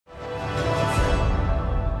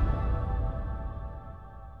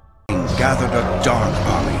gathered a dark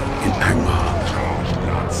army in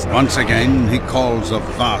Angmar. Once again, he calls a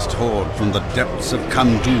vast horde from the depths of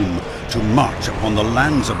Khand to march upon the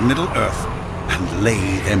lands of Middle-earth and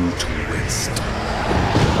lay them to waste.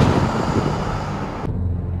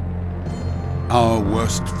 Our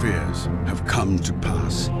worst fears have come to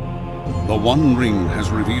pass. The One Ring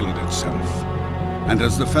has revealed itself, and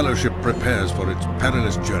as the Fellowship prepares for its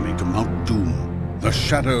perilous journey to Mount Doom, the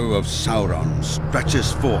shadow of Sauron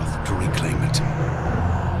stretches forth to reclaim it.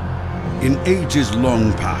 In ages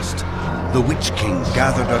long past, the Witch King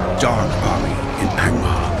gathered a dark army in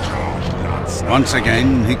Angmar. Once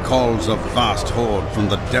again, he calls a vast horde from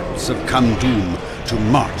the depths of Khand to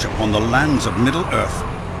march upon the lands of Middle-earth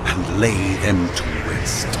and lay them to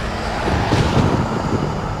waste.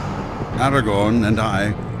 Aragorn and I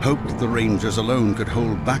hoped the Rangers alone could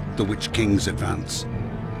hold back the Witch King's advance,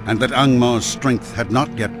 and that Angmar's strength had not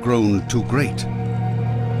yet grown too great.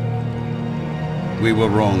 We were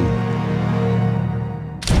wrong.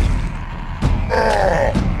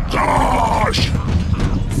 Gosh!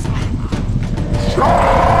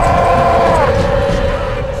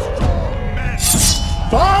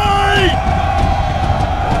 Fight!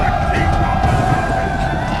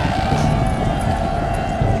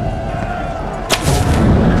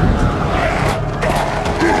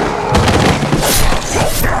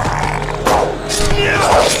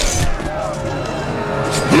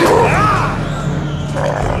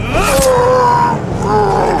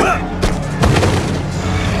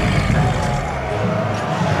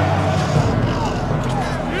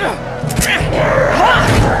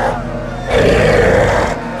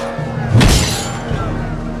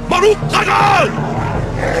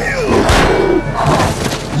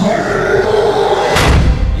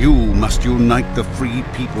 You must unite the free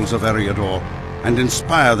peoples of Eriador and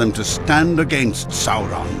inspire them to stand against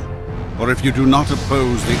Sauron. For if you do not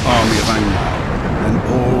oppose the army of Angmar, then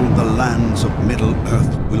all the lands of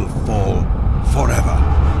Middle-earth will fall forever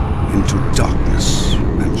into darkness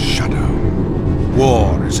and shadow.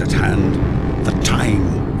 War is at hand. The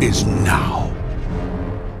time is now.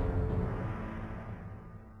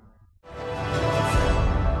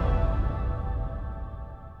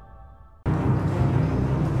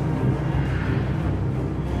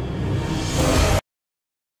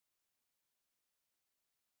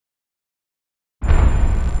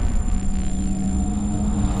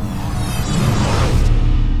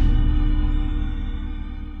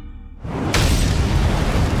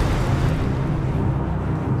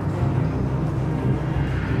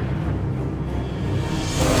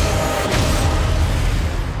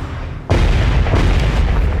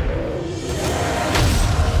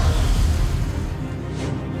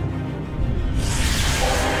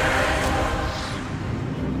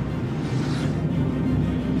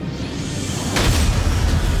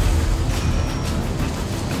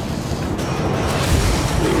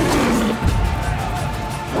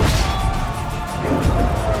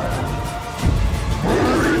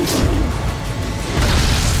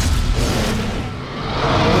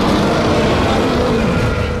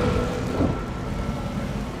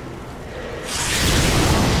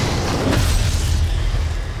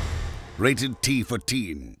 Rated T for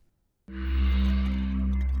teen.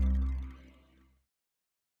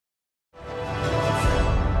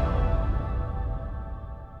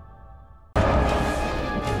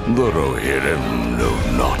 The Rohirrim know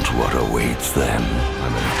not what awaits them.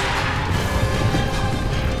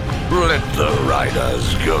 Let the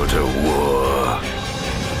riders go to war.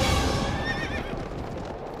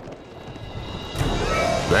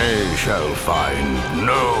 They shall find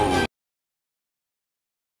no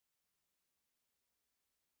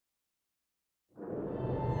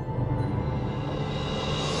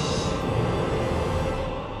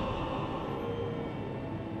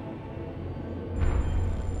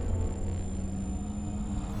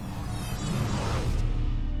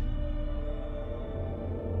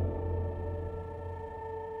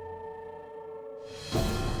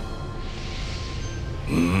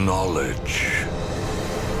knowledge.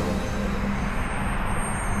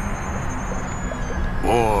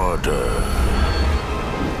 Order.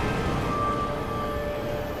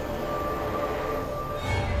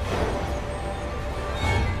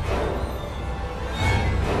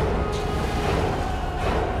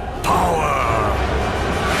 Power.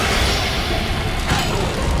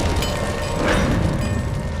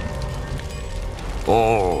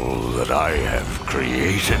 All that I have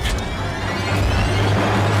created.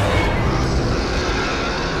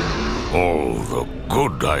 All the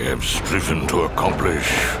good I have striven to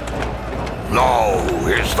accomplish. Now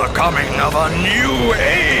is the coming of a new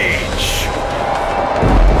age!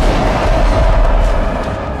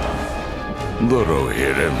 The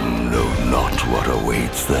Rohirrim know not what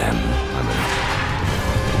awaits them.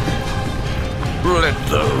 Let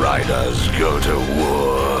the riders go to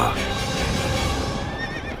war.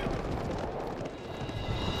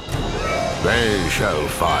 They shall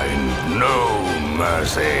find no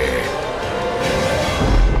mercy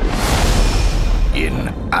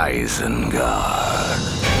in Isengard.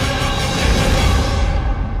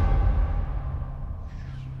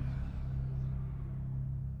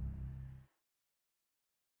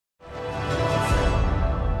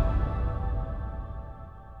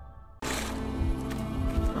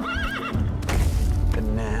 But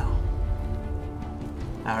now,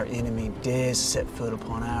 our enemy dares set foot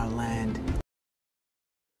upon our land.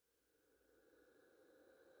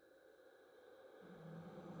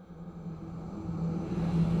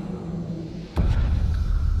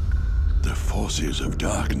 The forces of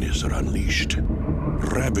darkness are unleashed,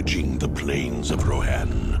 ravaging the plains of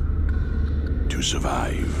Rohan. To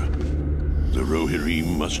survive, the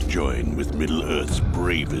Rohirrim must join with Middle-earth's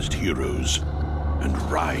bravest heroes and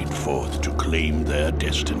ride forth to claim their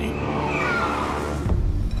destiny.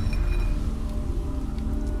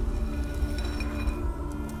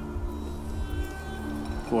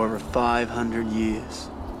 For over 500 years,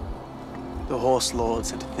 the Horse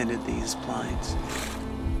Lords have defended these plains.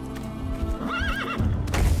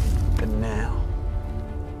 But now,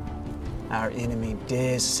 our enemy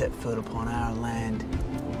dares set foot upon our land.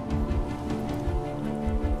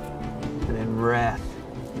 And in wrath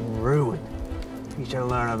and ruin, he shall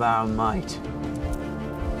learn of our might.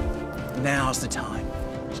 Now's the time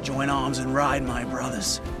to join arms and ride, my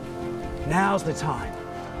brothers. Now's the time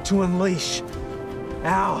to unleash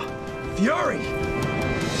our fury.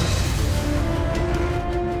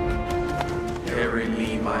 Carry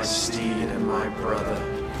me, my steed and my brother.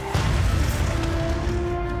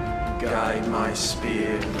 Guide my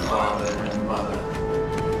spear, father and mother.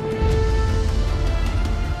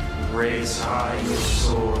 Raise high your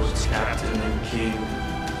swords, captain and king.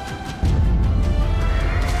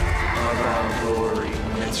 Of our glory,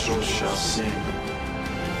 minstrels shall sing.